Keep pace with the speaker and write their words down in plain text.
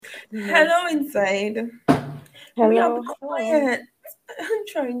Hello Most inside. Ria, be hello, hello. quiet. I'm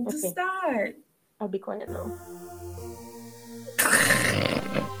trying to Okay, start. I'll be quiet now.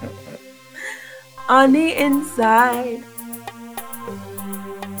 On the inside.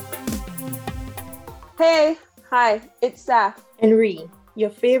 Hey, hi, it's Saf. Henry, your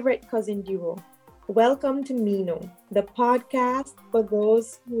favorite cousin duo. Welcome to Mino, the podcast for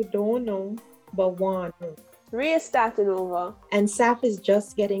those who don't know but want to. Ria starting over And Saf is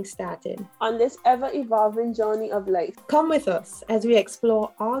just getting started. on this ever evolving journey of life Come with us as we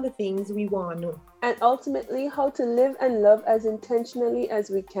explore all the things we want to know. and ultimately how to live and love as intentionally as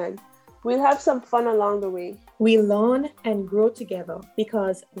we can. We'll have some fun along the way. We learn and grow together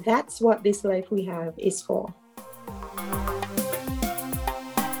because that's what this life we have is for.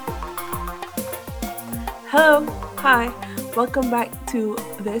 Hello. Hi. Welcome back to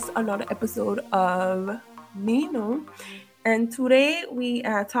another episode of Nino. And today we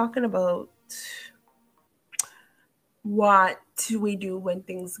are talking about what we do when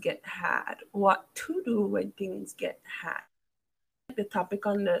things get hard. What to do when things get hard. The topic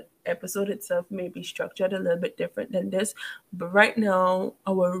on the episode itself may be structured a little bit different than this, but right now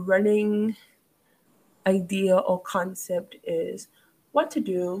our running idea or concept is what to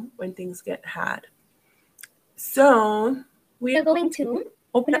do when things get hard. So we're going to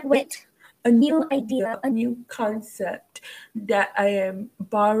open up with a new idea, a new concept that I am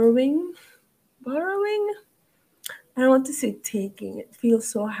borrowing. Borrowing? I don't want to say taking. It feels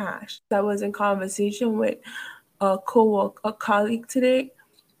so harsh. I was in conversation with a colleague today,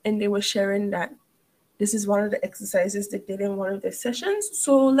 and they were sharing that this is one of the exercises they did in one of their sessions.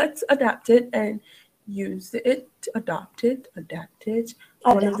 So let's adapt it and use it, adopt it, adapt it,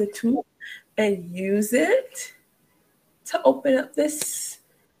 one of the two, and use it to open up this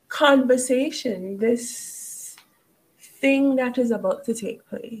conversation, this thing that is about to take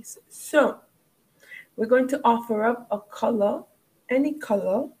place. So we're going to offer up a color, any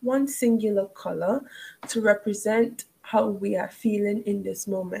color, one singular color to represent how we are feeling in this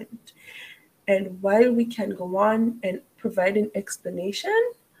moment. And while we can go on and provide an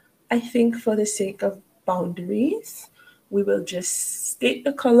explanation, I think for the sake of boundaries, we will just state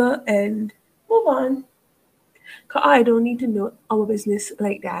the color and move on. Cause I don't need to know our business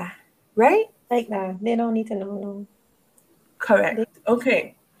like that, right? Like that. They don't need to know. No. They, Correct.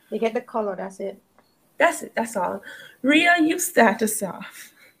 Okay, they get the color, that's it. that's it. That's all. Ria, you start us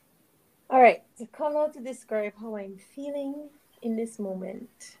off. All right, the color to describe how I'm feeling in this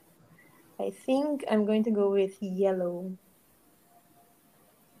moment. I think I'm going to go with yellow.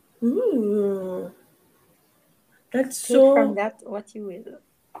 Ooh, that's Take from so. that what you will.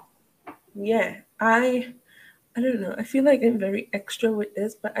 Yeah, I don't know. I feel like I'm very extra with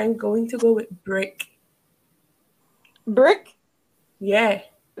this, but I'm going to go with brick. Brick? Yeah,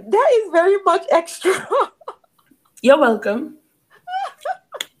 That is very much extra. you're welcome.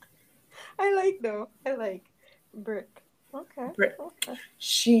 I like though. I like brick. Okay. Brick. Okay.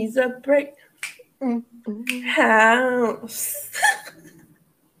 She's a brick Mm. house.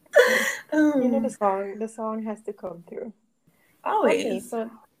 You know um, the song has to come through. Okay, always. so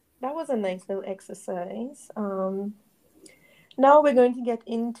that was a nice little exercise. Now we're going to get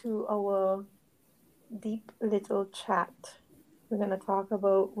into our deep little chat. We're going to talk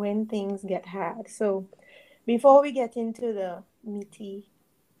about when things get hard. So, before we get into the meaty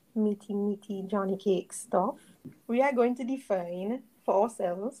Johnny Cake stuff, we are going to define for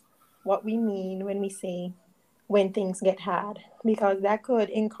ourselves what we mean when we say when things get hard, because that could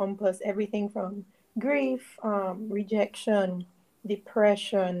encompass everything from grief, rejection,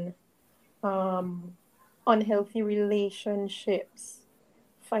 depression, um, unhealthy relationships,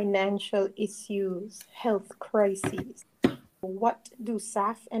 financial issues, health crises. What do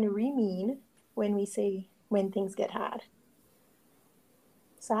Saf and Re mean when we say when things get hard?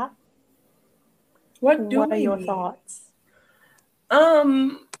 Saf, What do what are we your mean? thoughts?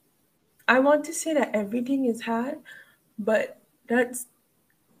 Um, I want to say that everything is hard, but that's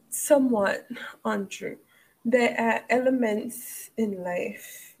somewhat untrue. There are elements in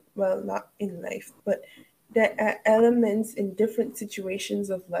life, well, not in life, but there are elements in different situations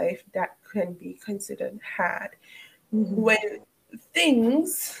of life that can be considered hard. Mm-hmm. When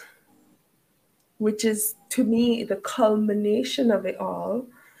things, which is to me the culmination of it all,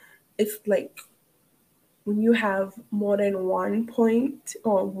 it's like when you have more than one point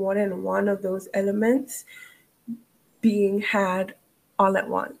or more than one of those elements being had all at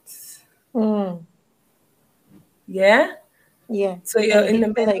once. Mm, Yeah? yeah, So you're and in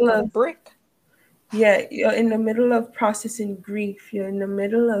hit the you like middle a of brick. Yeah, you're in the middle of processing grief. You're in the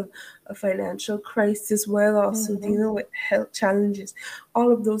middle of a financial crisis while also Mm-hmm. dealing with health challenges.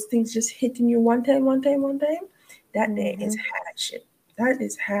 All of those things just hitting you one time, one time, one time. That there is Mm-hmm. hardship. That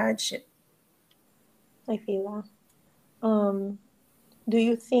is hardship. I feel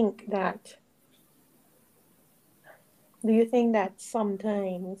that. Do you think that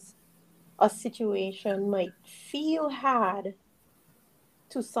sometimes a situation might feel hard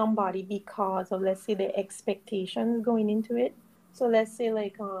to somebody because of, let's say, the expectations going into it? So let's say,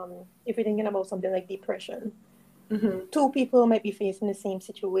 like, if you're thinking about something like depression, Mm-hmm. two people might be facing the same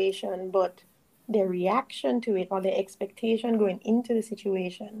situation, but their reaction to it or their expectation going into the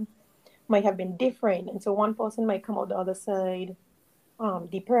situation might have been different. And so one person might come out the other side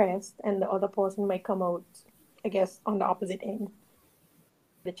depressed, and the other person might come out, I guess, on the opposite end,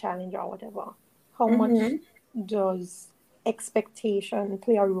 the challenge or whatever. How much Mm-hmm. does expectation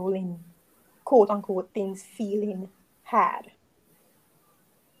play a role in quote unquote things feeling hard?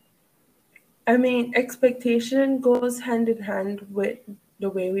 I mean, expectation goes hand in hand with the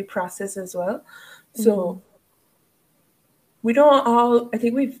way we process as well. Mm-hmm. So we don't all. I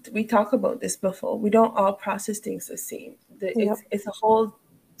think we talked about this before. We don't all process things the same. Yep. It's a whole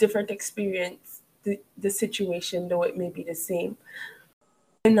different experience. The situation, though it may be the same.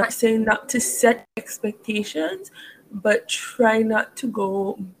 I'm not saying not to set expectations, but try not to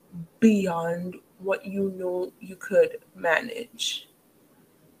go beyond what you know you could manage,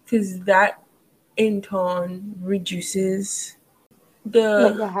 because that in turn reduces Like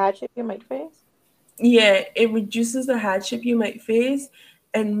the the hardship you might face. yeah, it reduces the hardship you might face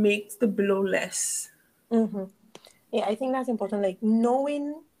and makes the blow less. Mm-hmm. Yeah, I think that's important. Like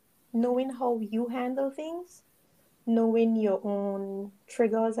knowing how you handle things, knowing your own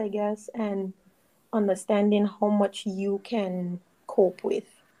triggers, I guess, and understanding how much you can cope with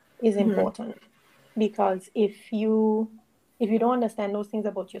is Mhm. important. Because if you don't understand those things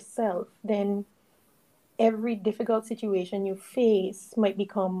about yourself, then every difficult situation you face might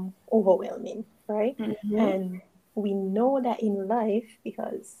become overwhelming, right? Mhm. And we know that in life,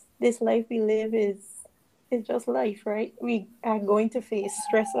 because this life we live is just life, right? We are going to face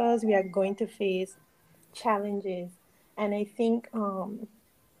stressors, we are going to face challenges. And I think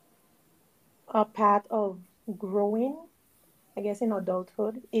a part of growing, I guess, in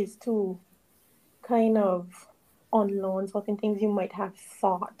adulthood is to kind of unlearn certain things you might have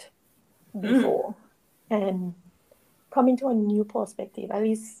thought Mm. before and come into a new perspective. At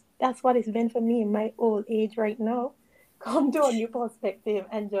least that's what it's been for me in my old age right now. Come to a new perspective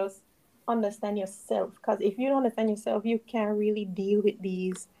and just understand yourself. Because if you don't understand yourself, you can't really deal with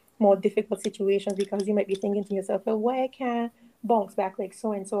these more difficult situations because you might be thinking to yourself, well, why I can't bounce back like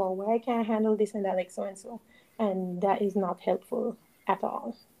so and so, or why I can't handle this and that like so and so. And that is not helpful at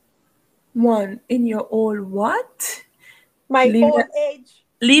all. One, in your old what? My Leave old that age.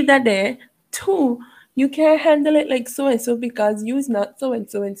 leave that there. Two, you can't handle it like so and so because you is not so and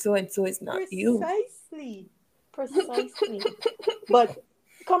so and so and so is not you. Precisely. Precisely. But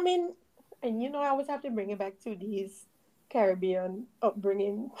coming, and I always have to bring it back to these Caribbean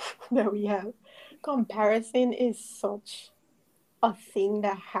upbringing that we have. Comparison is such a thing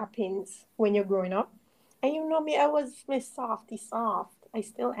that happens when you're growing up. And you know me, I was Miss Softy Soft. I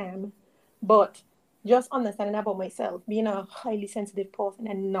still am. But just understanding about myself, being a highly sensitive person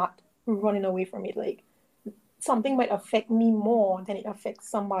and not running away from it. Like something might affect me more than it affects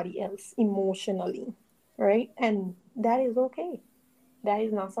somebody else emotionally, right? And that is okay. That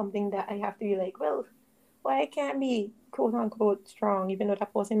is not something that I have to be like, well, why I can't be quote unquote strong, even though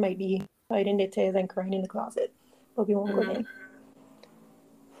that person might be hiding their tears and crying in the closet. But we won't go there.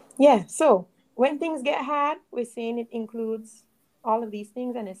 Yeah, so when things get hard, we're saying it includes all of these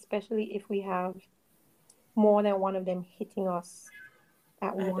things, and especially if we have more than one of them hitting us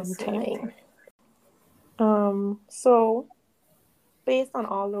at At the one same time. time. So based on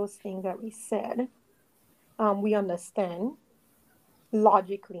all those things that we said, we understand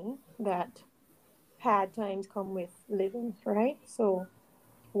logically that hard times come with living, right? So,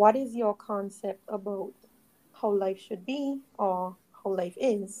 what is your concept about how life should be or how life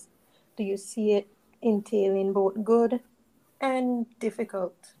is? Do you see it entailing both good and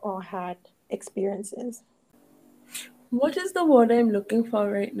difficult or hard experiences? What is the word I'm looking for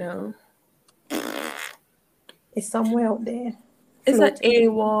right now? Is somewhere out there It's an floating. A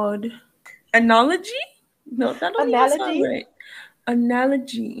word. Analogy? No, that don't even sound Analogy? right.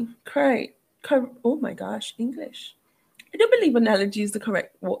 Analogy. Correct. Oh my gosh, English. I don't believe analogy is the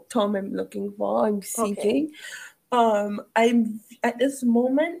correct term I'm looking for. I'm Okay. seeking. I'm at this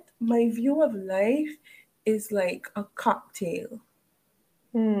moment. My view of life is like a cocktail.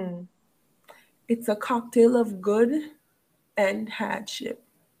 Hmm. It's a cocktail of good and hardship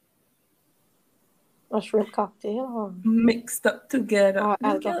A shrimp cocktail mixed up together. or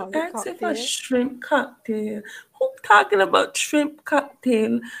The girl alcoholic asks if a cocktail. shrimp cocktail. Who talking about shrimp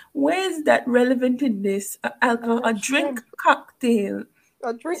cocktail? Where is that relevant in this? I A like drink shrimp. cocktail.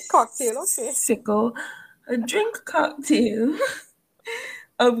 A drink cocktail, okay. Sickle. A drink cocktail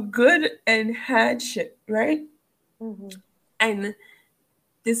of good and hardship, right? Mm-hmm. And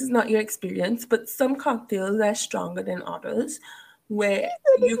this is not your experience, but some cocktails are stronger than others, where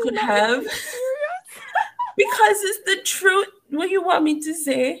So this you is could not my have, experience. because it's the truth. What you want me to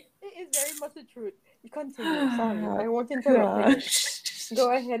say? It is very much the truth. You continue. Sorry, I won't interrupt again. Gosh. Go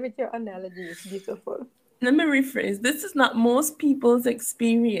ahead with your analogy. It's beautiful. Let me rephrase. This is not most people's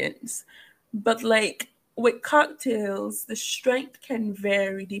experience, but like with cocktails, the strength can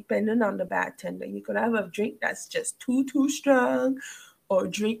vary depending on the bartender. You could have a drink that's just too strong, or a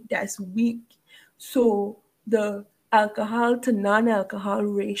drink that's weak. So the alcohol to non-alcohol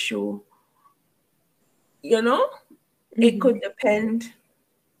ratio, you know, it Mm-hmm. could depend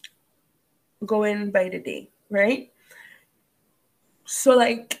going by the day, right? So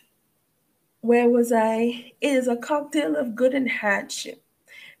like, where was I? It is a cocktail of good and hardship.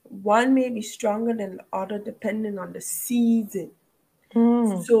 One may be stronger than the other depending on the season.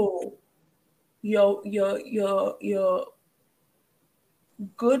 Mm. So your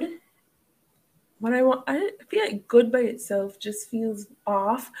good, what I feel like good by itself just feels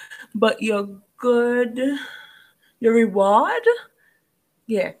off, but your reward,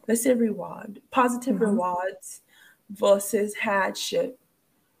 yeah, let's say reward, positive Mm-hmm. rewards versus hardship.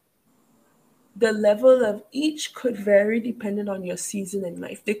 The level of each could vary depending on your season in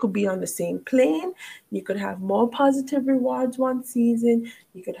life. They could be on the same plane. You could have more positive rewards one season,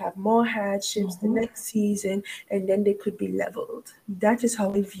 you could have more hardships the Mm-hmm. next season, and then they could be leveled. That is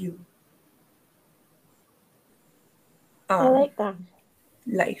how I view I um like that.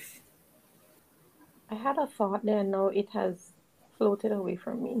 life. I had a thought there. Now it has floated away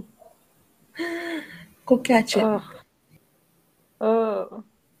from me. Go catch it. Ugh. Oh.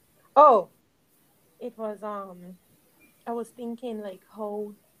 Oh. It was I was thinking like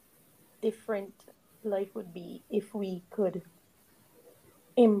how different life would be if we could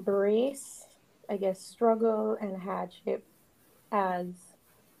embrace, I guess, struggle and hardship as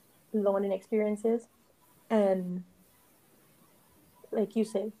learning experiences. And like you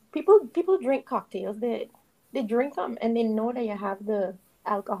said, people drink cocktails. They drink them and they know that you have the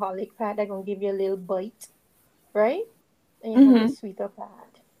alcoholic part that gonna give you a little bite, right? And you have the Mm-hmm. sweeter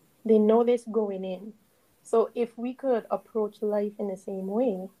part. They know this going in. So if we could approach life in the same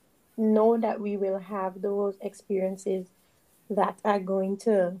way, know that we will have those experiences that are going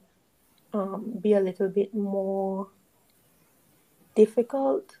to be a little bit more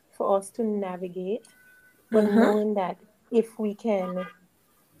difficult for us to navigate, but Uh-huh. knowing that if we can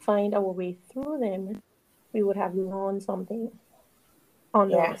find our way through them, we would have learned something on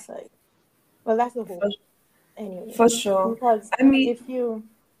the Yeah, other side. Well, that's the for, hope, anyway. for sure. Because I mean, if you,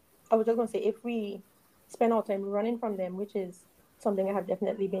 I was just going to say, if we spend our time running from them, which is something I have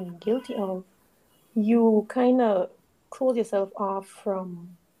definitely been guilty of, you kind of close yourself off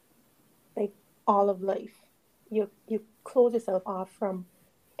from like all of life. You close yourself off from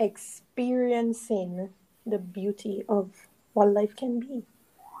experiencing the beauty of what life can be.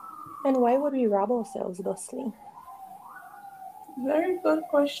 And why would we rob ourselves thusly? very good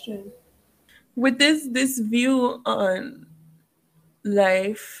question. With this view on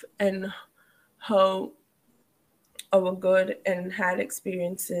life and how our good and had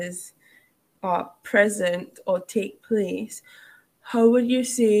experiences are present or take place, how would you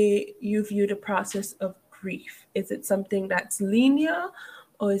say you view the process of grief? Is it something that's linear,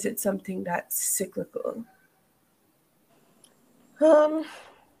 or is it something that's cyclical? Um,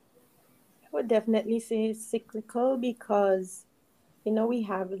 I would definitely say cyclical because we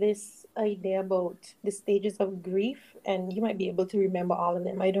have this idea about the stages of grief, and you might be able to remember all of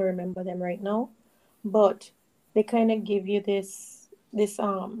them. I don't remember them right now, but they kind of give you this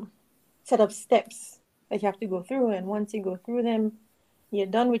set of steps that you have to go through, and once you go through them, you're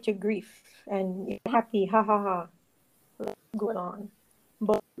done with your grief and you're happy, ha ha ha, going on.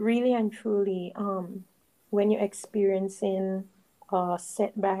 But really and truly, when you're experiencing a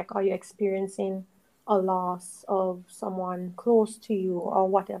setback or you're experiencing a loss of someone close to you or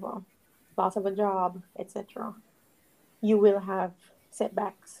whatever, loss of a job, etc., you will have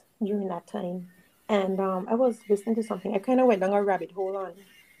setbacks during that time. And I was listening to something. I kind of went down a rabbit hole on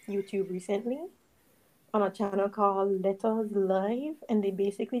YouTube recently on a channel called Letters Live, and they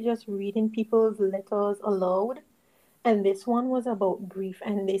basically just reading people's letters aloud, And this one was about grief.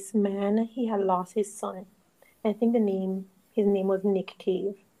 And this man, he had lost his son. I think his name was Nick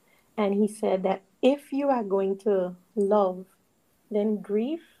Cave. And he said that if you are going to love, then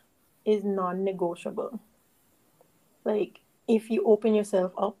grief is non negotiable. Like, if you open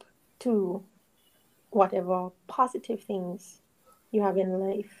yourself up to whatever positive things you have in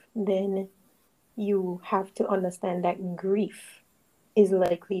life, then you have to understand that grief is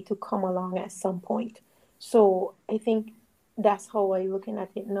likely to come along at some point. So I think that's how I'm looking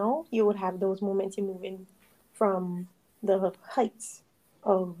at it now. You would have those moments you're moving from the heights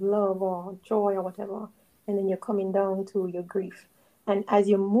of love or joy or whatever, and then you're coming down to your grief. And as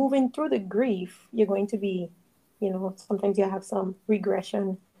you're moving through the grief, you're going to be, sometimes you have some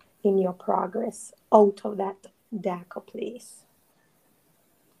regression in your progress out of that darker place.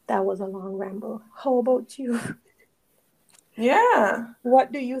 That was a long ramble. How about you? Yeah.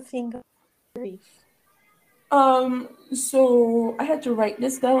 What do you think of grief? So I had to write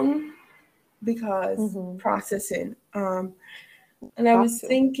this down because Mm-hmm. processing. And I Got was to.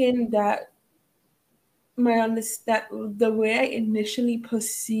 thinking that the way I initially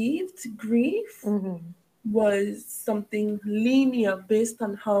perceived grief Mm-hmm. was something linear based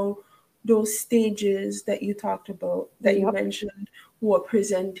on how those stages that you talked about, that you Yep. mentioned, were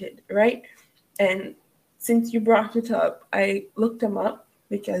presented, right? And since you brought it up, I looked them up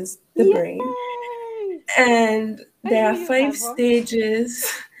because the brain. Yay! And I there knew are you'd five have one.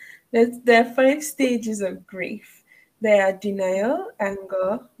 stages. There are five stages of grief. There are denial,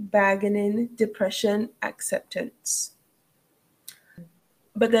 anger, bargaining, depression, acceptance.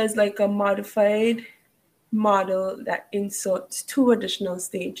 But there's like a modified model that inserts two additional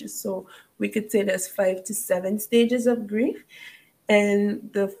stages. So we could say there's 5 to 7 stages of grief.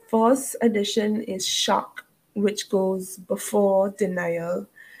 And the first addition is shock, which goes before denial.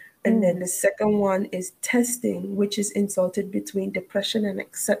 And then Mm. the second one is testing, which is inserted between depression and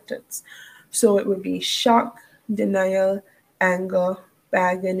acceptance. So it would be shock, denial, anger,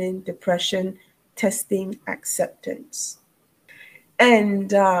 bargaining, depression, testing, acceptance.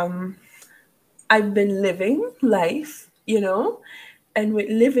 And I've been living life, and with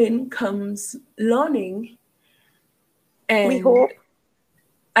living comes learning. We And hope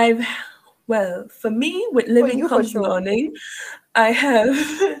I've, well, for me, with for living you for comes sure. learning. I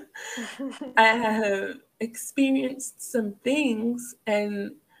have, I have experienced some things,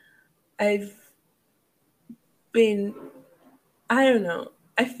 and I've been, I don't know.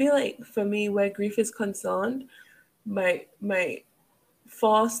 I feel like for me, where grief is concerned, my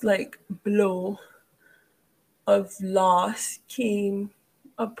first like blow of loss came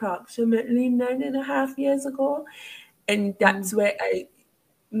approximately 9.5 years ago, and Mm. that's where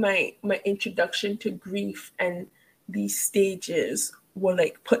my introduction to grief and these stages were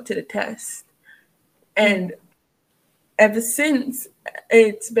like put to the test. Mm. And ever since,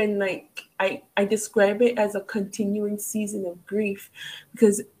 it's been like I describe it as a continuing season of grief,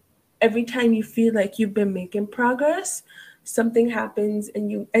 because every time you feel like you've been making progress, something happens and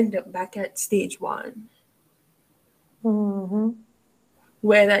you end up back at stage one, Mm-hmm.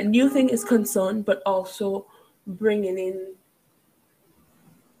 where that new thing is concerned, but also bringing in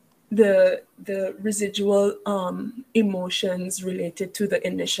the residual emotions related to the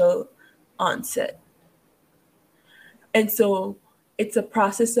initial onset. And so it's a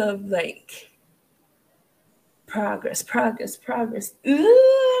process of like progress.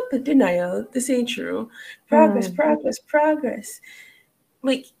 But denial, this ain't true. Mm. Progress.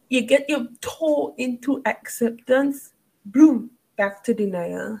 Like you get your toe into acceptance, boom, back to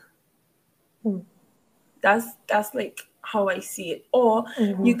denial. Mm. That's like how I see it. Or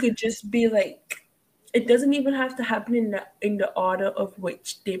you Mm-hmm. could just be like, it doesn't even have to happen in the order of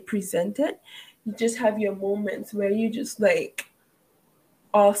which they present it. You just have your moments where you just like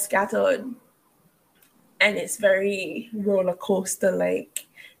all scattered, and it's very roller coaster like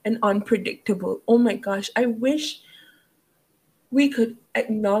and unpredictable. Oh my gosh, I wish we could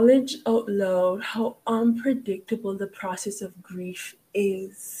acknowledge out loud how unpredictable the process of grief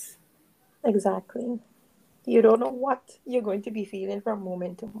is. Exactly. You don't know what you're going to be feeling from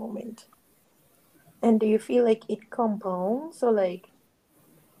moment to moment. And do you feel like it compounds? So like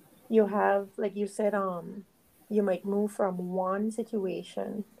you have, like you said, you might move from one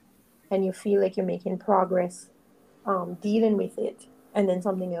situation and you feel like you're making progress dealing with it, and then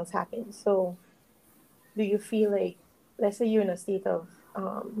something else happens. So do you feel like, let's say you're in a state of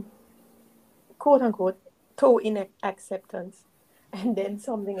quote unquote toe in acceptance, and then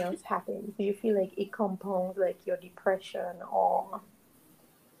something else happens, do you feel like it compounds like your depression, or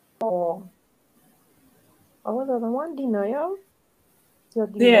what was the other one, denial, your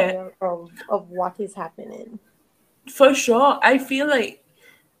Yeah, denial of what is happening? For sure. I feel like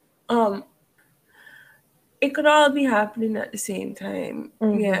um it could all be happening at the same time. Yeah.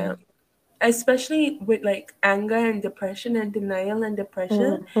 Mm-hmm. Especially with like anger and depression and denial and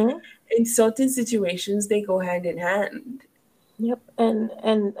depression. Mm-hmm. In certain situations they go hand in hand. Yep. And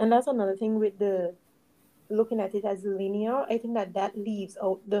that's another thing with the looking at it as linear. I think that that leaves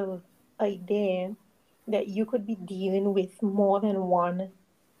out the idea that you could be dealing with more than one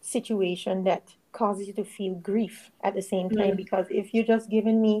situation that causes you to feel grief at the same time. Mm. Because if you're just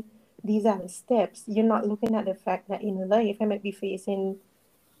giving me these are the steps, you're not looking at the fact that in life I might be facing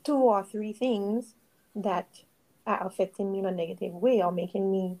two or three things that are affecting me in a negative way or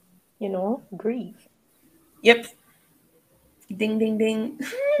making me, grieve. Yep. Ding ding ding.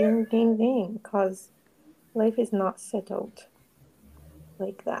 Ding, ding, ding. Because life is not set out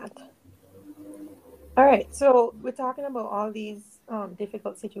like that. All right, so we're talking about all these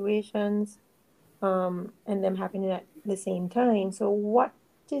difficult situations and them happening at the same time. So, what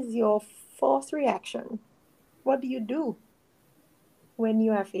is your first reaction? What do you do when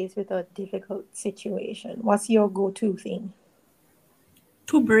you are faced with a difficult situation? What's your go to thing?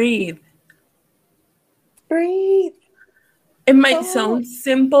 To breathe. Breathe. It might Oh, sound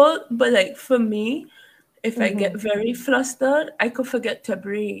simple, but like for me, if I get mm-hmm. very flustered, I could forget to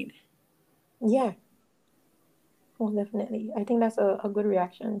breathe. Yeah, well, definitely. I think that's a good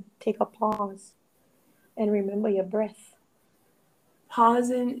reaction. Take a pause and remember your breath.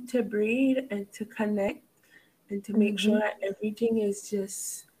 Pausing to breathe and to connect and to make Mm-hmm. sure that everything is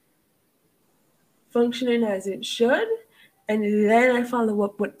just functioning as it should. And then I follow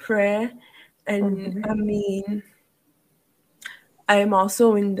up with prayer. And Mm-hmm. I mean, I am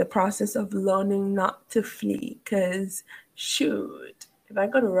also in the process of learning not to flee because, shoot, if I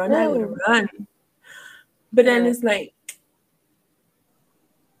could run, I would No. run. But then Yeah, it's like,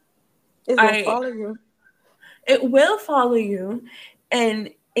 it's gonna I follow you. it will follow you and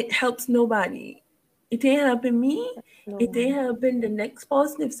it helps nobody. It ain't helping me. No It ain't one. helping the next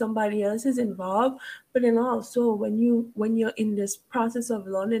person if somebody else is involved. But then also when you're in this process of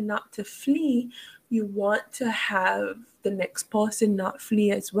learning not to flee, you want to have the next person not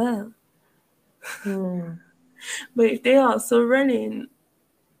flee as well. Hmm. But if they're also running,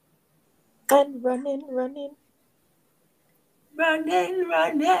 And running, running. running,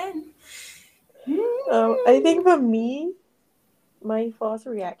 running. I think for me, my first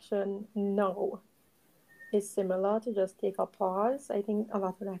reaction, no, is similar to just take a pause. I think a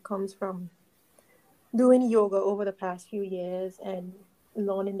lot of that comes from doing yoga over the past few years and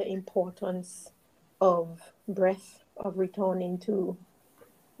learning the importance of breath, of returning to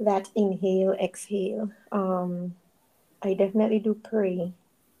that inhale, exhale. I definitely do pray.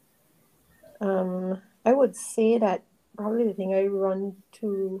 I would say that probably the thing I run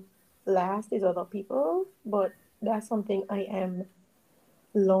to last is other people, but that's something I am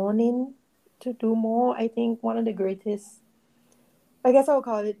learning to do more. I think one of the greatest, I guess I would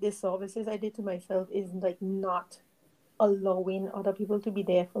call it disservices I did to myself is like not allowing other people to be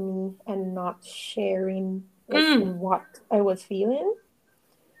there for me and not sharing like Mm. what I was feeling,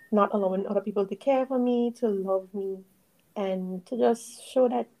 not allowing other people to care for me, to love me, and to just show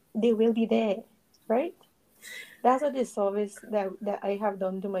that they will be there, right? That's a disservice that I have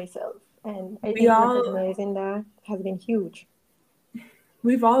done to myself. And I We think all recognizing that has been huge.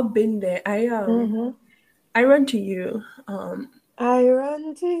 we've all been there. Mm-hmm. I run to you. I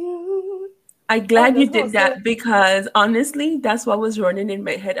run to you. I'm I was glad you just gonna did say, that because honestly, that's what was running in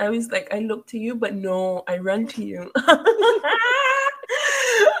my head. I was like, I look to you, but no, I run to you.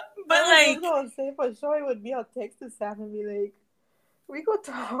 But I was just like, gonna say for sure it would be a text to Sam and be like, we could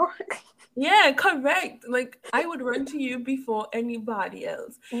talk. yeah, correct. Like, I would run to you before anybody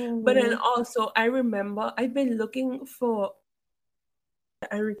else. But then Mm-hmm. also, I remember I've been looking for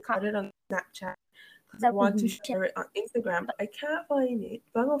I recorded on Snapchat because I want to Mm-hmm. share it on Instagram, but I can't find it.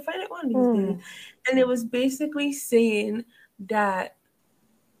 But I'm gonna find it one of these days. Mm-hmm. And it was basically saying that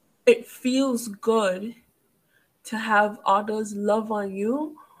it feels good to have others love on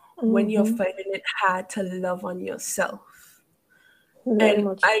you when you're Mm-hmm. finding it hard to love on yourself. Very And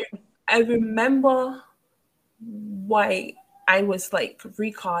much so. I remember why I was like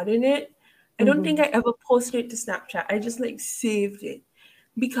recording it. I don't think Mm-hmm. I ever posted it to Snapchat. I just like saved it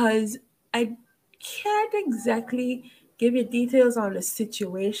because I can't exactly give you details on the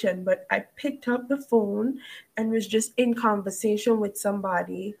situation, but I picked up the phone and was just in conversation with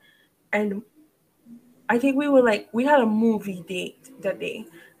somebody and I think we were like we had a movie date that day.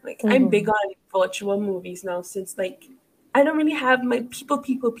 Like I'm big Mm-hmm. on virtual movies now since like I don't really have my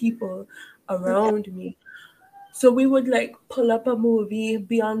people Yeah. around me. So we would like pull up a movie,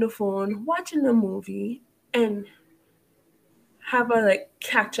 be on the phone, watching the movie, and have a like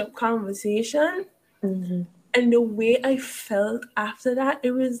catch up conversation. Mm-hmm. And the way I felt after that,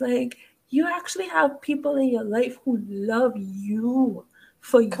 it was like you actually have people in your life who love you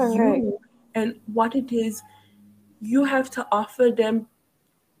for Correct. you and what it is you have to offer them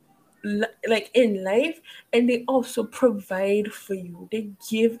like in life, and they also provide for you. They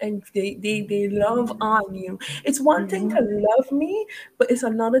give and they love on you. It's one thing to Mm-hmm. love me, but it's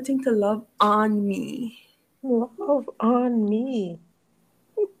another thing to love on me. Love on me.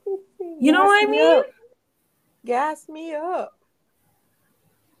 You know Gas what I me mean? up. Gas me up.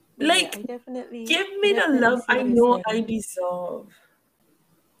 Yeah, Like, I definitely give me the definitely love see I what you're know I saying. deserve.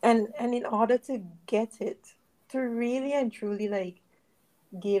 And in order to get it, to really and truly like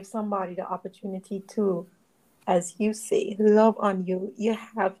give somebody the opportunity to, as you say, love on you, you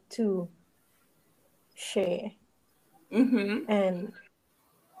have to share. Mm-hmm. And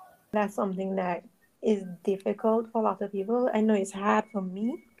that's something that is difficult for a lot of people. I know it's hard for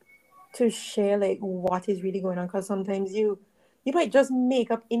me to share like what is really going on, because sometimes you might just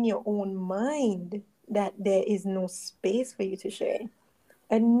make up in your own mind that there is no space for you to share.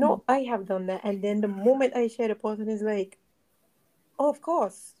 And no, I have done that. And then the moment I share, the person is like, oh, of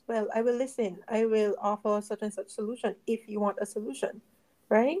course. Well, I will listen. I will offer such and such solution if you want a solution.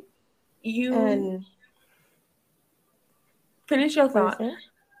 Right? You And finish your what you thought. saying?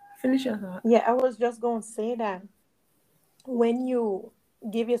 Finish your thought. Yeah, I was just going to say that when you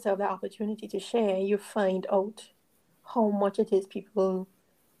give yourself the opportunity to share, you find out how much it is people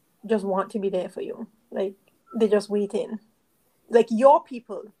just want to be there for you. Like they're just waiting. Like your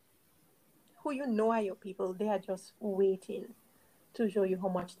people, who you know are your people, they are just waiting to show you how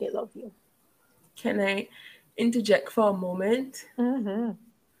much they love you. Can I interject for a moment? Mm-hmm.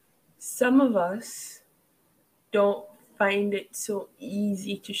 Some of us don't find it so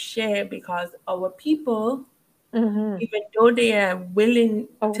easy to share because our people, Mm-hmm. even though they are willing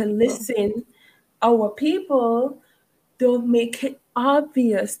Our to people. listen, our people don't make it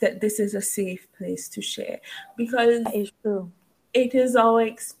obvious that this is a safe place to share, That because is true. it is our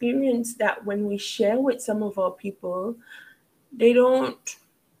experience that when we share with some of our people, they don't,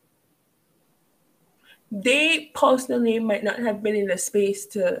 they personally might not have been in a space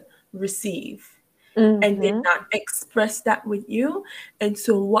to receive and did Mm-hmm. not express that with you. And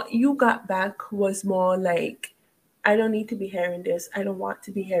so what you got back was more like, I don't need to be hearing this. I don't want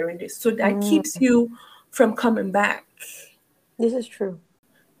to be hearing this. So that keeps Mm. you from coming back. This is true.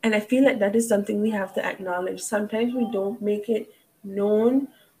 And I feel like that is something we have to acknowledge. Sometimes we don't make it known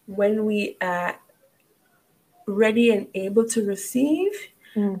when we are ready and able to receive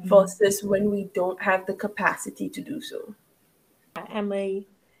Mm-hmm. versus when we don't have the capacity to do so. Am I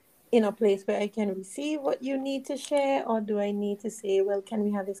in a place where I can receive what you need to share, or do I need to say, well, can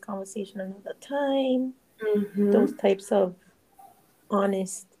we have this conversation another time? Those Mm-hmm. types of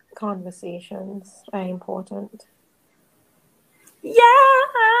honest conversations are important. They're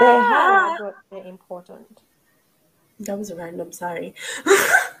Yeah. hard, but they're important. That was random, sorry.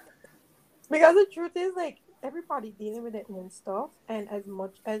 Because the truth is, like, everybody dealing with their own stuff, and as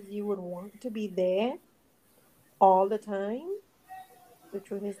much as you would want to be there all the time, the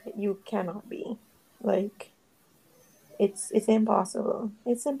truth is that you cannot be. Like, it's impossible.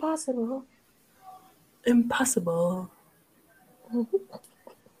 It's impossible. Impossible. Oh,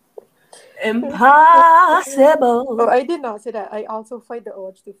 Impossible. I did not say that. I also fight the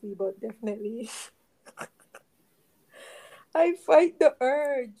urge to flee, but definitely I fight the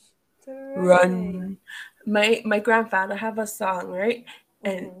urge to run. Run. My grandfather have a song, right?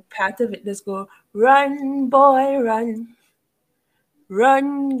 And Mm-hmm. part of it just go, run, boy, run.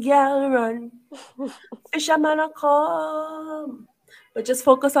 Run, gal, run. Fisherman a come. But just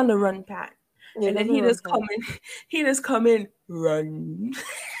focus on the run part. Yeah, And then just a he run just pad. come in, he just come in, run.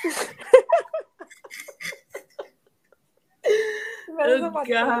 Imagine Oh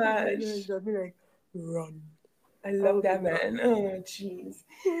somebody coming behind you and gosh. just be like, run. I I love would be that done. man. Oh jeez.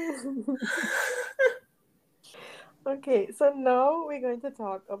 Okay, so now we're going to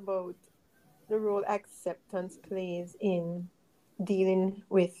talk about the role acceptance plays in dealing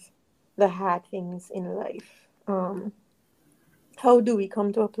with the hard things in life. How do we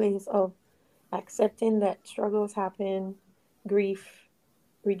come to a place of accepting that struggles happen, grief,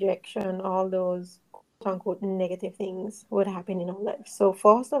 rejection, all those quote unquote negative things would happen in our life? So,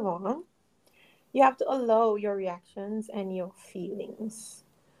 first of all, you have to allow your reactions and your feelings.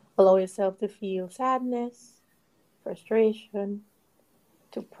 Allow yourself to feel sadness, frustration,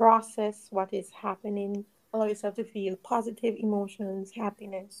 to process what is happening. Allow yourself to feel positive emotions,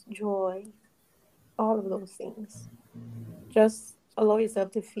 happiness, joy, all of those things. Just allow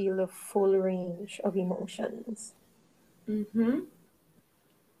yourself to feel the full range of emotions. Mm-hmm.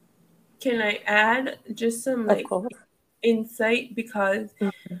 Can I add just some Of like course. insight? Because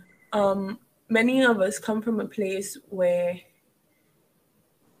um, many of us come from a place where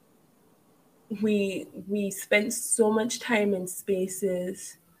we spent so much time in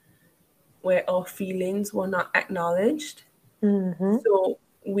spaces where our feelings were not acknowledged. Mm-hmm. So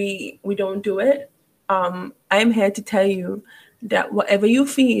we don't do it. I'm here to tell you that whatever you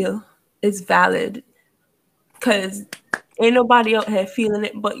feel is valid because ain't nobody out here feeling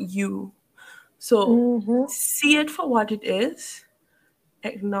it but you. So Mm-hmm. see it for what it is,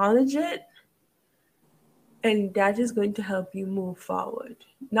 acknowledge it, and that is going to help you move forward.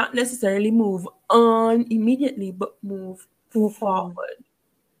 Not necessarily move on immediately, but move Move forward. forward.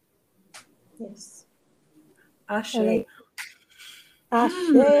 Yes. I Ashe. like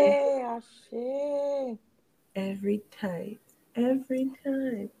Ashe, Ashe. Every time. Every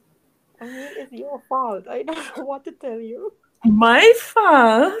time. I mean, it's your fault. I don't know what to tell you. My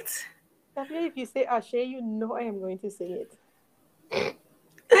fault. Definitely, if you say Ashe, you know I am going to say it.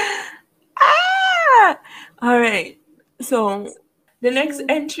 Ah! All right. So the next Mm.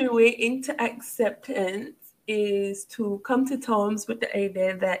 entryway into acceptance is to come to terms with the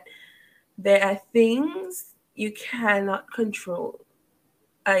idea that there are things you cannot control.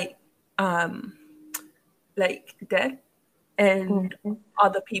 I um like death and Mm-hmm.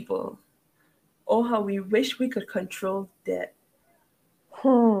 other people. Or how we wish we could control death.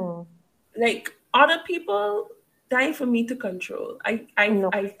 Hmm. Like other people dying for me to control. No.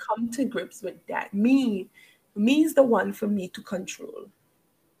 I've come to grips with that. Me is the one for me to control.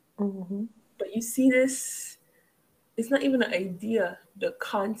 Mm-hmm. But you see this, it's not even an idea. The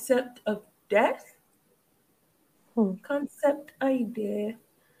concept of death, Hmm. concept idea,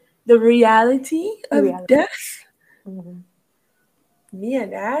 the reality of Reality. death, Mm-hmm. me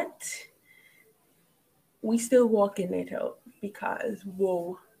and that, we still walking it out because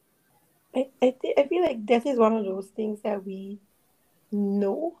whoa. I feel like death is one of those things that we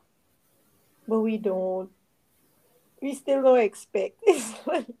know, but we still don't expect. It's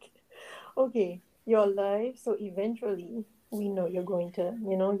like, okay, you're alive, so eventually we know you're going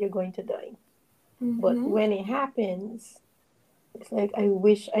to die. But Hmm. when it happens, it's like, I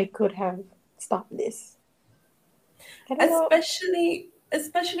wish I could have stopped this. I don't know.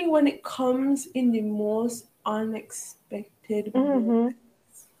 Especially when it comes in the most unexpected moment. Mm-hmm.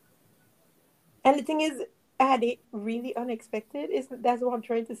 And the thing is, had it really unexpected, is that's what I'm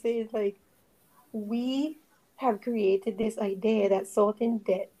trying to say, is like, we have created this idea that certain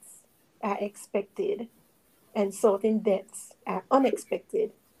deaths are expected and certain deaths are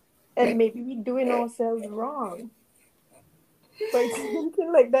unexpected. And maybe we're doing ourselves wrong by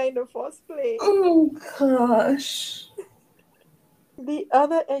thinking like that in the first place. Oh gosh. The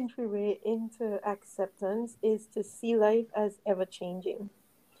other entryway into acceptance is to see life as ever changing.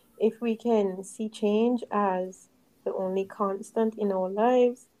 If we can see change as the only constant in our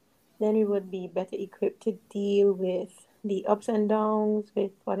lives, then we would be better equipped to deal with the ups and downs,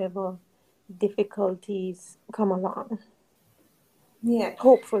 with whatever difficulties come along. Yeah.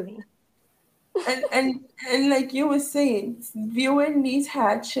 Hopefully. And like you were saying, viewing these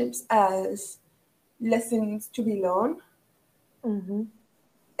hardships as lessons to be learned Mm-hmm.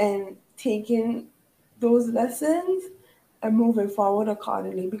 and taking those lessons and moving forward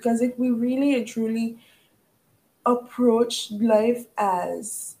accordingly. Because if we really and truly approach life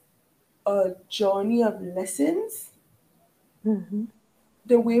as a journey of lessons, Mm-hmm.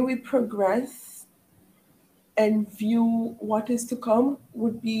 the way we progress and view what is to come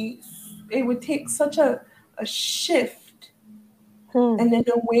would be, it would take such a shift, Hmm. and then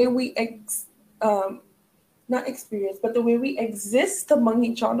the way we not experience, but the way we exist among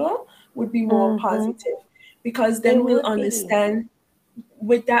each other would be more Mm-hmm. positive, because It then we'll would be. understand,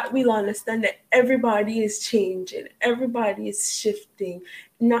 with that we'll understand that everybody is changing, everybody is shifting,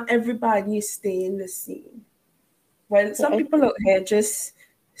 not everybody is staying the same. Well, Yeah, some people out here just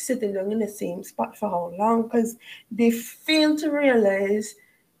sitting down in the same spot for how long? Because they fail to realize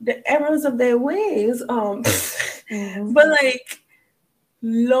the errors of their ways. mm-hmm. But like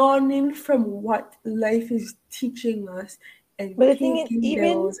learning from what life is teaching us and But the thing is, taking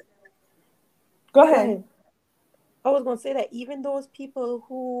even, those. Go go ahead. ahead. I was going to say that even those people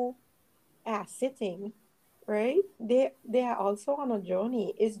who are sitting, right? They are also on a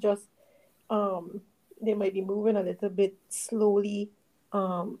journey. It's just um they might be moving a little bit slowly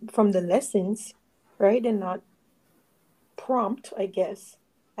from the lessons, right? They're not prompt, I guess,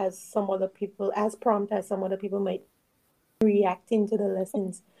 as prompt as some other people might reacting to the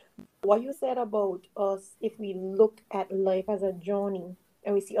lessons. What you said about us, if we look at life as a journey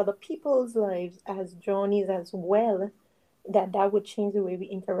and we see other people's lives as journeys as well, that would change the way we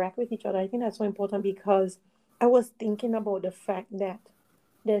interact with each other. I think that's so important because I was thinking about the fact that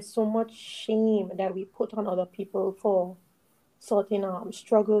there's so much shame that we put on other people for certain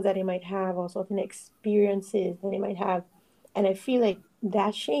struggles that they might have or certain experiences that they might have. And I feel like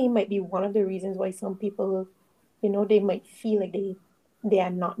that shame might be one of the reasons why some people, they might feel like they are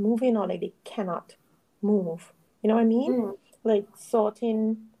not moving or like they cannot move. You know what I mean? Mm. Like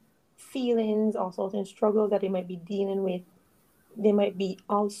certain feelings or certain struggles that they might be dealing with, they might be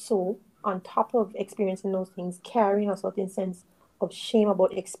also on top of experiencing those things, carrying a certain sense of shame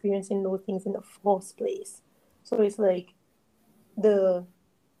about experiencing those things in the first place. So it's like the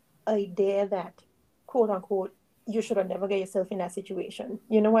idea that, quote unquote, you should have never get yourself in that situation.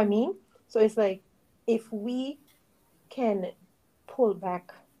 You know what I mean? So it's like if we can pull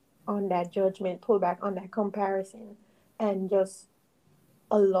back on that judgment, pull back on that comparison, and just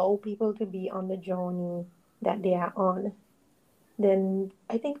allow people to be on the journey that they are on, then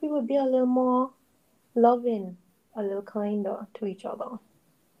I think we would be a little more loving, a little kinder to each other.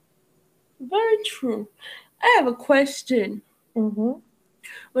 Very true. I have a question. Mm-hmm.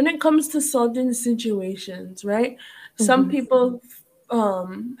 When it comes to certain situations, right? Some Mm-hmm. people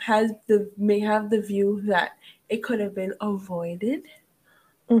may have the view that it could have been avoided.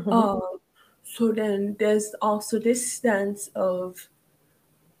 Mm-hmm. So then there's also this stance of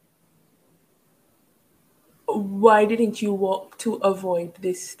why didn't you work to avoid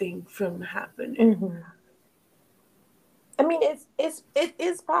this thing from happening? Mm-hmm. I mean, it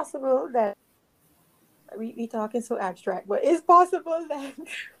is possible that we talking so abstract, but it's possible that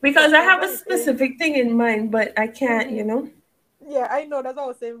Because I have a whatever it is. specific thing in mind, but I can't, Mm-hmm. you know. Yeah, I know. That's what I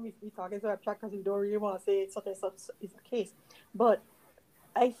was saying. We talking so abstract because we don't really want to say such and such is the case. But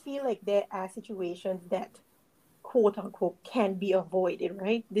I feel like there are situations that, quote unquote, can be avoided,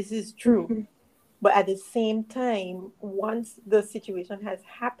 right? This is true. But at the same time, once the situation has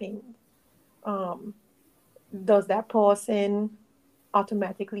happened, um, does that person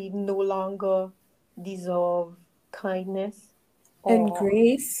automatically no longer deserve kindness And or,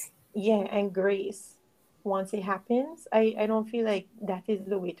 grace yeah, and grace once it happens? I don't feel like that is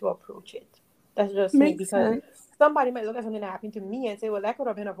the way to approach it. That's just me makes because sense. somebody might look at something that happened to me and say, well, that could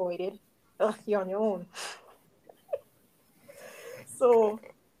have been avoided. Ugh, you're on your own. So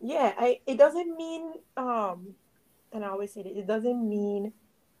yeah, it doesn't mean and I always say that it doesn't mean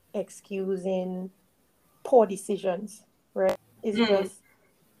excusing poor decisions, right? It's just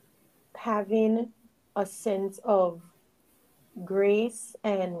having a sense of grace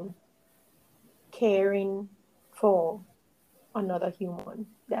and caring for another human.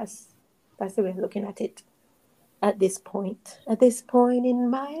 That's the way of looking at it at this point. At this point in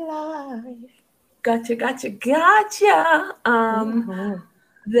my life. Gotcha, gotcha, gotcha. Mm-hmm.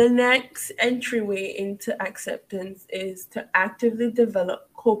 The next entryway into acceptance is to actively develop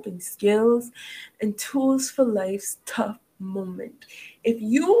coping skills and tools for life's tough moment. If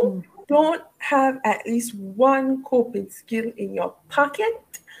you Mm. don't have at least one coping skill in your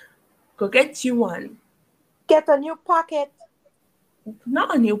pocket, go get you one. Get a new pocket.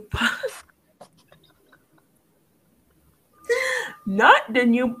 Not a new not the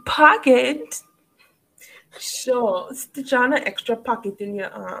new pocket. Sure, stitch on an extra pocket in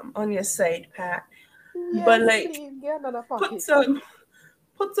your on your side, Pat. But Yes, like please get another put pocket. some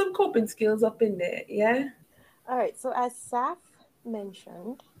put some coping skills up in there, yeah? All right. So as Saf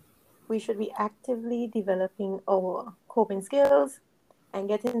mentioned, we should be actively developing our coping skills and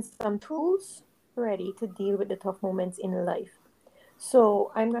getting some tools ready to deal with the tough moments in life.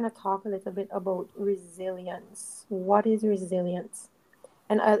 So, I'm going to talk a little bit about resilience. What is resilience?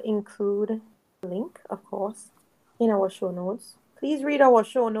 And I'll include a link, of course, in our show notes. Please read our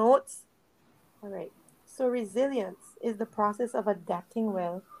show notes. All right. So, resilience is the process of adapting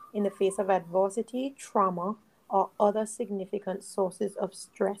well in the face of adversity, trauma, or other significant sources of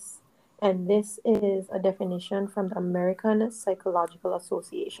stress. And this is a definition from the American Psychological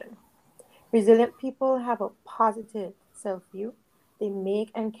Association. Resilient people have a positive self view. They make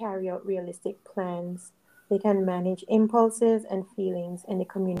and carry out realistic plans. They can manage impulses and feelings, and they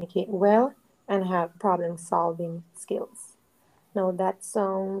communicate well and have problem solving skills. Now, that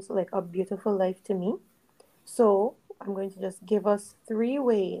sounds like a beautiful life to me. So, I'm going to just give us 3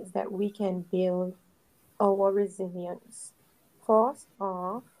 ways that we can build our resilience. First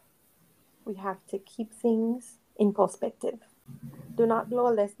off, we have to keep things in perspective. Do not blow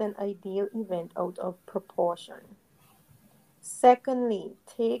a less than ideal event out of proportion. Secondly,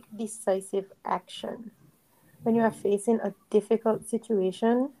 take decisive action. When you are facing a difficult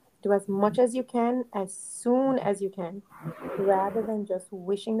situation, Do as much as you can, as soon as you can, rather than just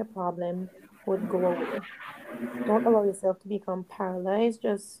wishing the problem would go away. Don't allow yourself to become paralyzed.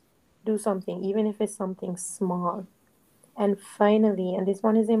 Just do something, even if it's something small. And finally, and this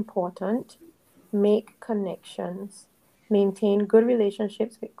one is important, make connections. Maintain good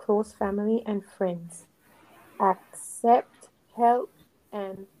relationships with close family and friends. Accept help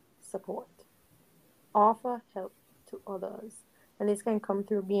and support. Offer help to others. And this can come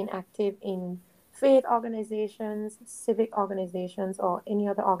through being active in faith organizations, civic organizations, or any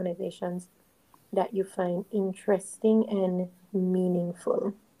other organizations that you find interesting and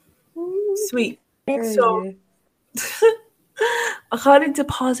meaningful. Sweet. So, Period. according to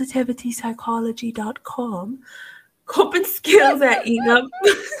positivity psychology.com, coping skills are either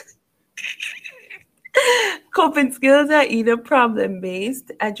coping skills are either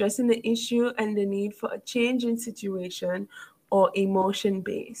problem-based, addressing the issue and the need for a change in situation, or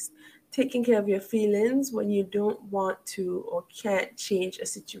emotion-based, taking care of your feelings when you don't want to or can't change a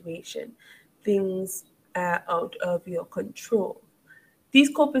situation. Things are out of your control.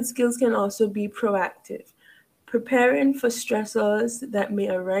 These coping skills can also be proactive, preparing for stressors that may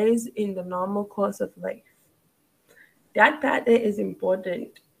arise in the normal course of life. That pattern is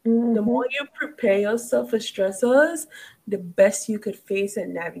important. The Mm-hmm. more you prepare yourself for stressors, the best you could face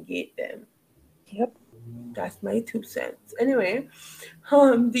and navigate them. Yep. That's my 2 cents. Anyway,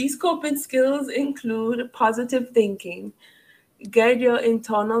 these coping skills include positive thinking. Guide your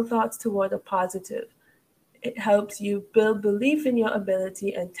internal thoughts toward a positive. It helps you build belief in your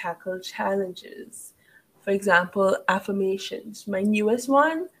ability and tackle challenges. For example, affirmations. My newest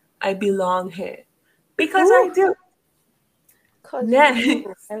one, I belong here. Because I Ooh, do. cause you Next,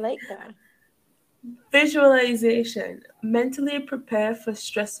 do. I like that. visualization. Mentally prepare for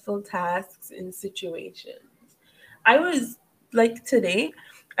stressful tasks and situations. I was like today,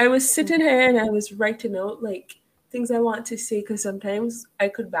 I was sitting here and I was writing out like things I want to say because sometimes I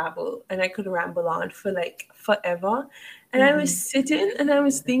could babble and I could ramble on for like forever. And I was Mm-hmm. sitting and I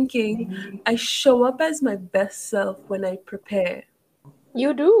was thinking, I show up as my best self when I prepare.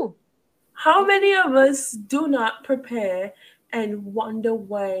 You do. How many of us do not prepare and wonder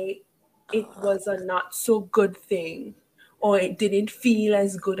why it was a not so good thing or it didn't feel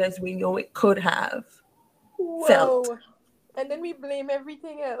as good as we know it could have felt? Whoa. And then we blame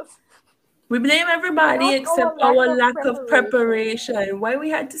everything else. We blame everybody Not except our lack our of lack of preparation. preparation. Why we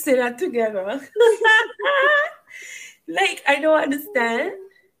had to say that together? Like, I don't understand.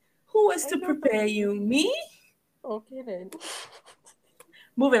 Who was I to don't. prepare you? Me? Okay then.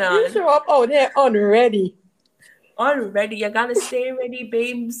 Moving You on. show up out there unready. Already, you gotta stay ready,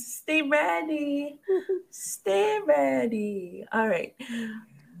 babes. Stay ready. Stay ready. All right.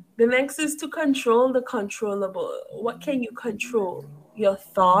 The next is to control the controllable. What can you control? Your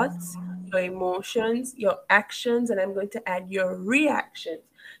thoughts, your emotions, your actions, and I'm going to add your reactions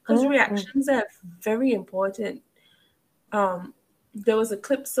because Mm-mm. reactions are very important. Um, there was a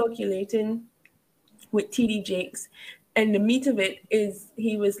clip circulating with TD Jakes, and the meat of it is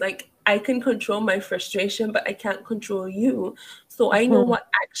he was like, I can control my frustration, but I can't control you. So I know what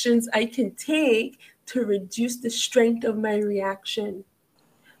actions I can take to reduce the strength of my reaction.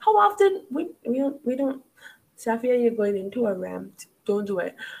 How often we don't Safia, you're going into a rant. Don't do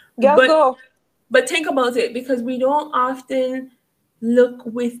it. Girl, But go. but think about it because we don't often look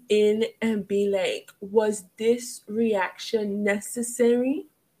within and be like, was this reaction necessary?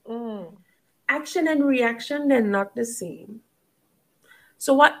 Mm. Action and reaction, they're not the same.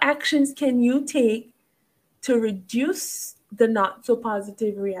 So what actions can you take to reduce the not so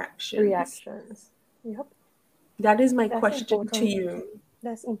positive reactions? Reactions. Yep. That is my That's question to important. you.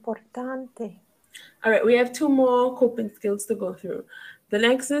 That's importante. All right, we have two more coping skills to go through. The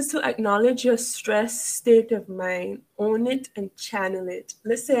next is to acknowledge your stress state of mind, own it, and channel it.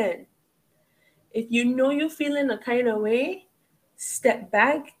 Listen, if you know you're feeling a kind of way, step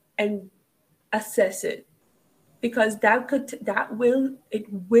back and assess it because that will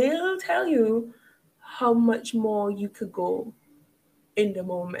tell you how much more you could go in the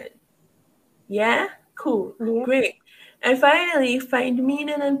moment. Yeah, cool, Yep. great. And finally, find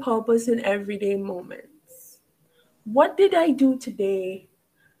meaning and purpose in everyday moments. What did I do today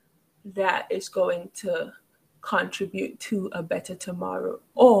that is going to contribute to a better tomorrow?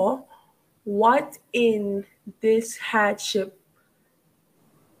 Or what in this hardship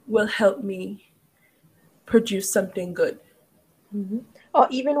will help me produce something good? Hmm. Or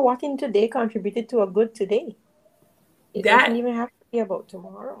even what in today contributed to a good today. It doesn't That, even have to be about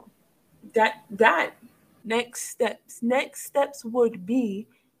tomorrow. that. Next steps would be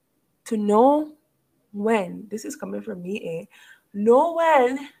to know when, this is coming from me, know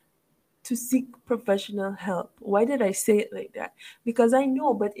when to seek professional help. Why did I say it like that? Because I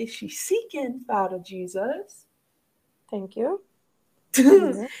know, but is she seeking, Father Jesus? Thank you.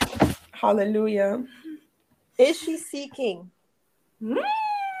 Jesus. Hallelujah. Is she seeking? Mm.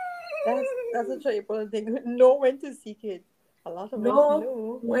 That's a triple thing. Know when to seek it. A lot of us No,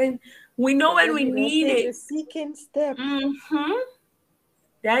 know, when we know but when then we we don't need take the it. seeking step. Mm-hmm.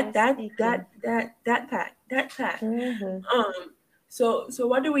 That That's that that seeking. that that that that that. Mm-hmm. So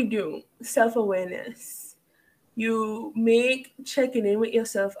what do? Self-awareness. You make checking in with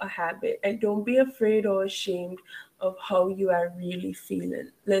yourself a habit, and don't be afraid or ashamed of how you are really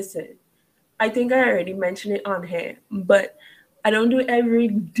feeling. Listen, I think I already mentioned it on here, but I don't do it every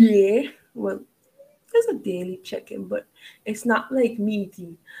day. Well, there's a daily check-in, but it's not like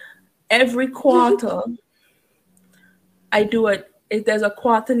meaty. Every quarter, I do it. If there's a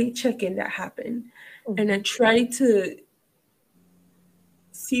quarterly check-in that happened, and I Mm-hmm. try to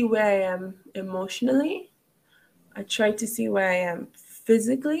see where I am emotionally. I try to see where I am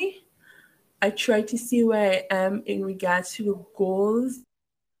physically. I try to see where I am in regards to the goals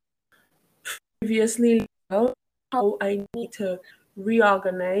previously laid out, how I need to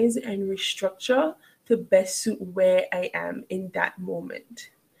reorganize and restructure to best suit where I am in that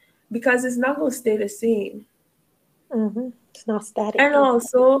moment. Because it's not going to stay the same. Mm-hmm. It's not static And though.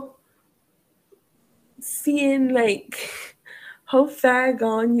 also seeing like how far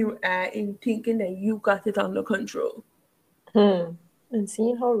gone you are in thinking that you got it under control. And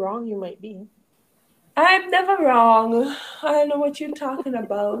seeing how wrong you might be. I'm never wrong. I don't know what you're talking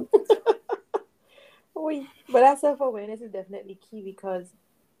about. Oui. But that self awareness is definitely key because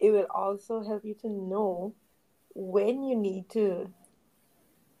it will also help you to know when you need to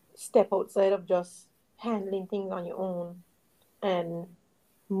step outside of just handling things on your own and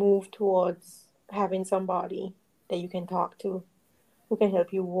move towards having somebody that you can talk to who can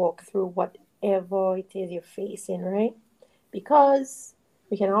help you walk through whatever it is you're facing, right? Because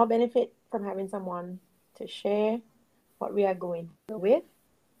we can all benefit from having someone to share what we are going through with.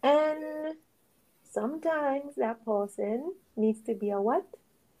 And sometimes that person needs to be a what?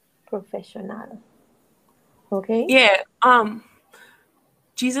 Professional. Okay? Yeah,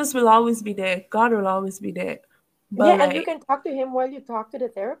 Jesus will always be there. God will always be there. Yeah, But and you like, can talk to him while you talk to the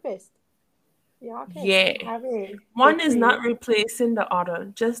therapist. Y'all can yeah, have a one is not create replacing the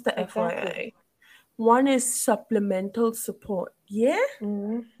other. Just the exactly. FYI. One is supplemental support. Yeah,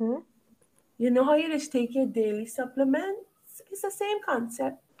 Mm-hmm. you know how you just take your daily supplements? It's the same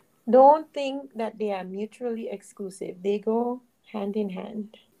concept. Don't think that they are mutually exclusive. They go hand in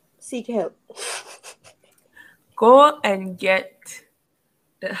hand. Seek help. Go and get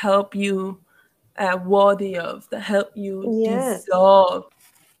the help you are worthy of, the help you Yes. deserve.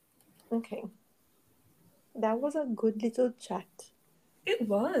 Okay. That was a good little chat. It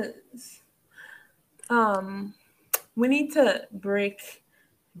was. Um, we need to break,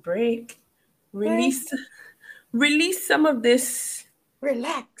 Break. release, release some of this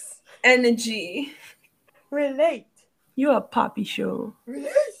Relax. energy. Relate. You a poppy show.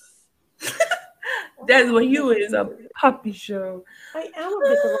 Release. That's Oh, what you is, a yes. poppy show. I am a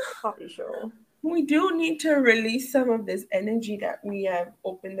bit of a puppy show. We do need to release some of this energy that we have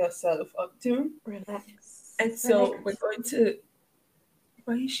opened ourselves up to. Relax. And so we're Relax. going to.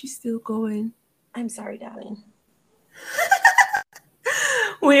 Why is she still going? I'm sorry, darling.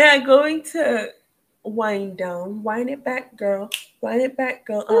 We are going to wind down. Wind it back, girl. Wind it back,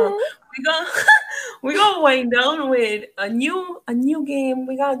 girl. Mm. We gonna we gonna wind down with a new game.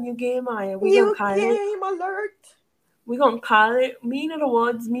 We got a new game on. We gonna New call it. game alert. We gonna call it. Me know the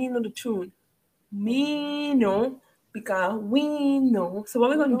words. Me know the tune. Me know because we know. So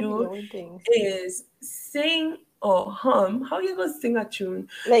what we're We gonna don't be do knowing things. is sing or hum. How you gonna sing a tune?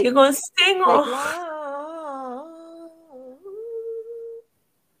 You're Like, gonna sing like, or wow.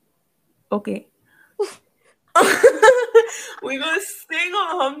 okay. We're gonna sing or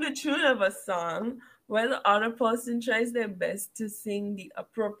hum the tune of a song while the other person tries their best to sing the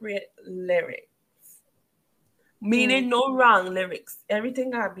appropriate lyric. Hmm. Meaning no wrong lyrics.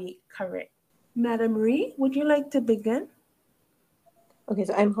 Everything gotta be correct. Madam Ree, would you like to begin? Okay,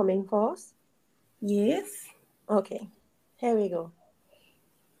 so I'm humming first. Yes. Okay, here we go.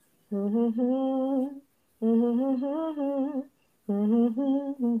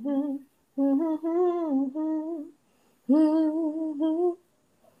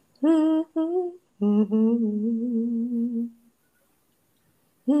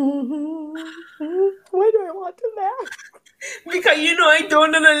 Why do I want to laugh? Because you know I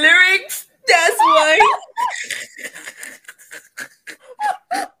don't know the lyrics. That's why.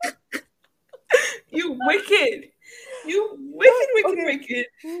 You wicked. You wicked, wicked, Okay. wicked.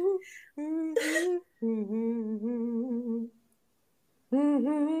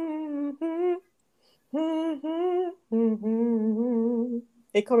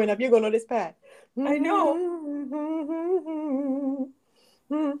 Hey, coming up, you're going on this path. I know.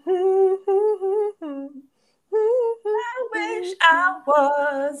 I wish I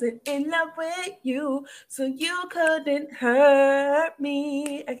wasn't in love with you, so you couldn't hurt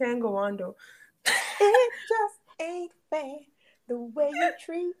me. I can't go on though. It just ain't fair the way you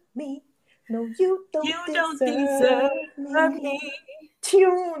treat me. No, you You don't don't deserve deserve me. me.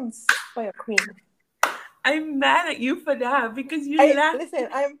 Tunes by a queen. I'm mad at you for that because you laughed Listen,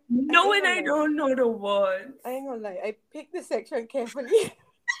 knowing I don't know the words. I ain't gonna lie. I picked the section carefully.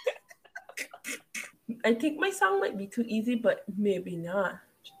 I think my song might be too easy, but maybe not.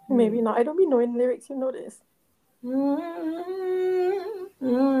 Maybe not. I don't be knowing lyrics. You know this.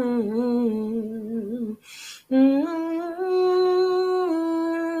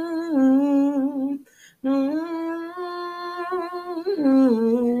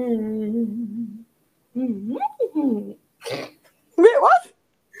 Wait, what?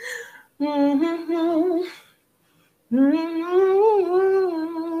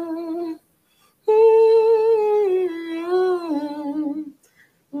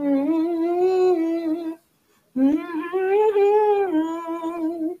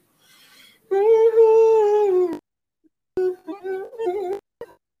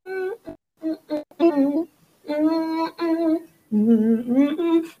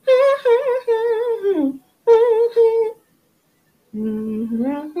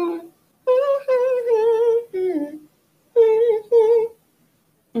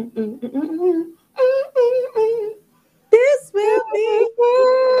 This will be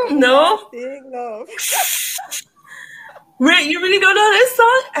No. lasting love. Wait, you really don't know this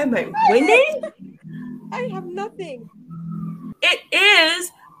song? Am I winning? I have nothing. It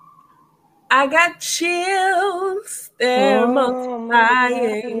is. I got chills. They're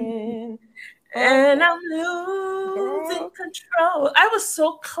multiplying. And I'm losing control. I was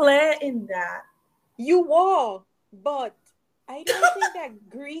so clear in that. You were, but I don't think that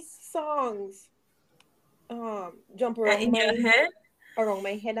Grease songs jump around In your head?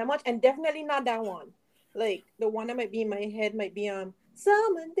 my head that much, and definitely not that one. Like the one that might be in my head might be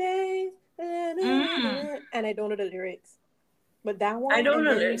Summer Days, and I don't know the lyrics. But that one, I don't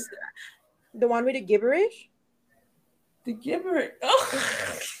know lyrics. The one with the gibberish. The gibberish.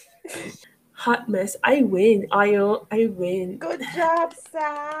 Oh. Hot mess. I win. I win. Good job,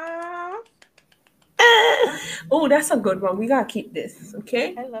 Sam. Oh, that's a good one. We gotta keep this,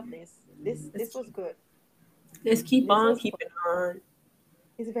 okay? I love this. This was good. Let's keep on keeping on.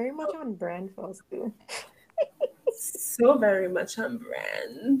 It's very much on brand for us too. So very much on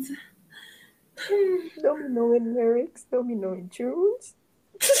brand. Don't be knowing lyrics. Don't be knowing tunes.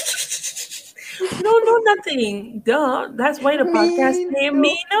 No, nothing. Duh. That's why the podcast name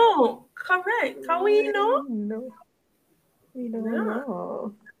me no. Correct. How we know? No. We don't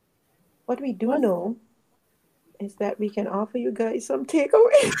know. What we do know is that we can offer you guys some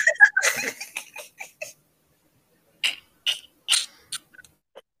takeaways.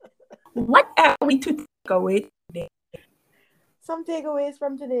 What are we to take away today? Some takeaways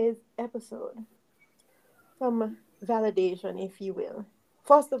from today's episode. Some validation, if you will.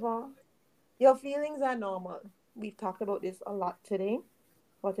 First of all, your feelings are normal. We've talked about this a lot today.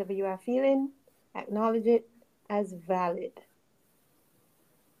 Whatever you are feeling, acknowledge it as valid.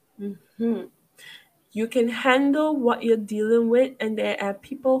 Mm-hmm. You can handle what you're dealing with, and there are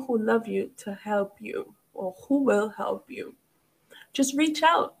people who love you to help you or who will help you. Just reach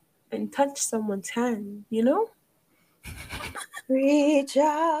out and touch someone's hand, you know? Reach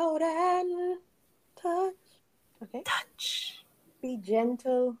out and touch. Okay? Touch. Be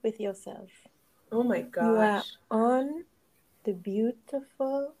gentle with yourself. Oh my gosh. You are on the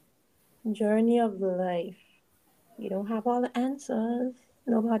beautiful journey of life. You don't have all the answers.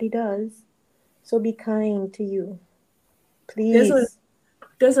 Nobody does. So be kind to you. Please.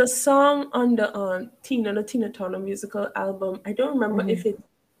 There's a song on the Tina Turner musical album. I don't remember if it's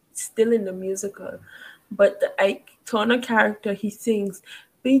still in the musical, but the Ike Turner character, he sings,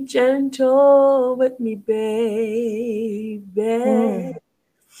 "Be gentle with me, baby."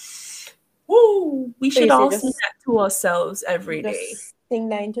 Woo! We should all sing that to ourselves every day. Sing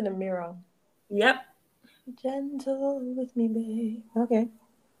that into the mirror. Yep. Gentle with me, babe. Okay.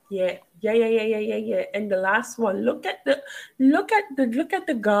 Yeah. And the last one. Look at the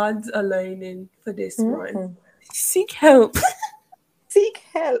gods aligning for this one. Seek help. Seek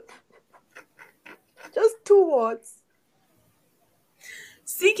help. Just 2 words.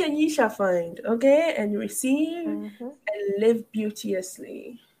 Seek and ye shall find, okay? And receive and live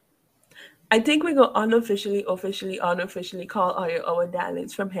beauteously. I think we go unofficially, officially, unofficially call our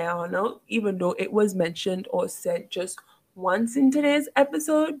darlings from here on out, even though it was mentioned or said just once in today's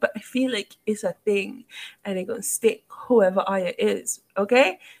episode. But I feel like it's a thing and it's gonna stick whoever Aya is.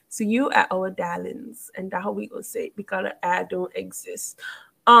 Okay? So you are our darlings, and that's how we gonna say it because I don't exist.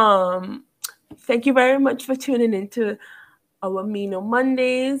 Um Thank you very much for tuning into our Mino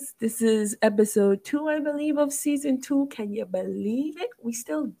Mondays. This is episode 2, I believe, of season 2. Can you believe it? We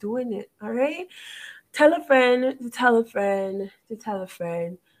still doing it, all right? Tell a friend to tell a friend to tell a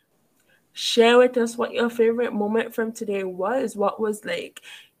friend. Share with us what your favorite moment from today was. What was like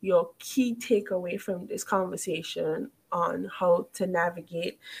your key takeaway from this conversation on how to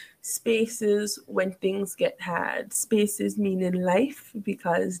navigate spaces when things get hard. Spaces meaning life,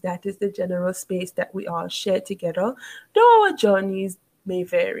 because that is the general space that we all share together, though our journeys may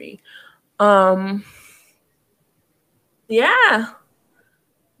vary. Um, yeah,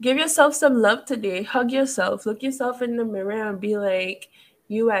 give yourself some love today. Hug yourself. Look yourself in the mirror and be like,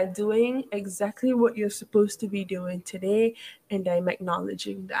 you are doing exactly what you're supposed to be doing today. And I'm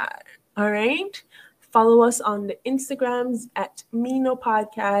acknowledging that. All right. Follow us on the Instagrams at Meno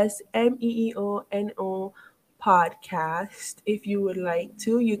Podcast, MEEONO Podcast. If you would like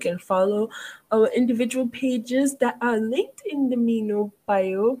to, you can follow our individual pages that are linked in the Meno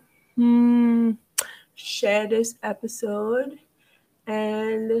bio. Share this episode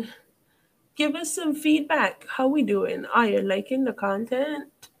and give us some feedback. How we doing? Are you liking the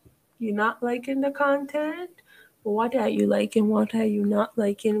content? You not liking the content? What are you liking? What are you not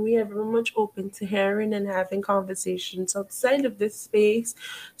liking? We are very much open to hearing and having conversations outside of this space.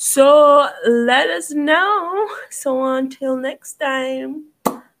 So let us know. So until next time,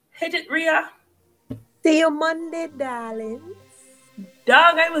 hit it, Ria. See you Monday, darlings.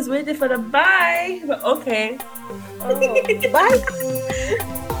 Dog, I was waiting for the bye, but okay. Oh, bye.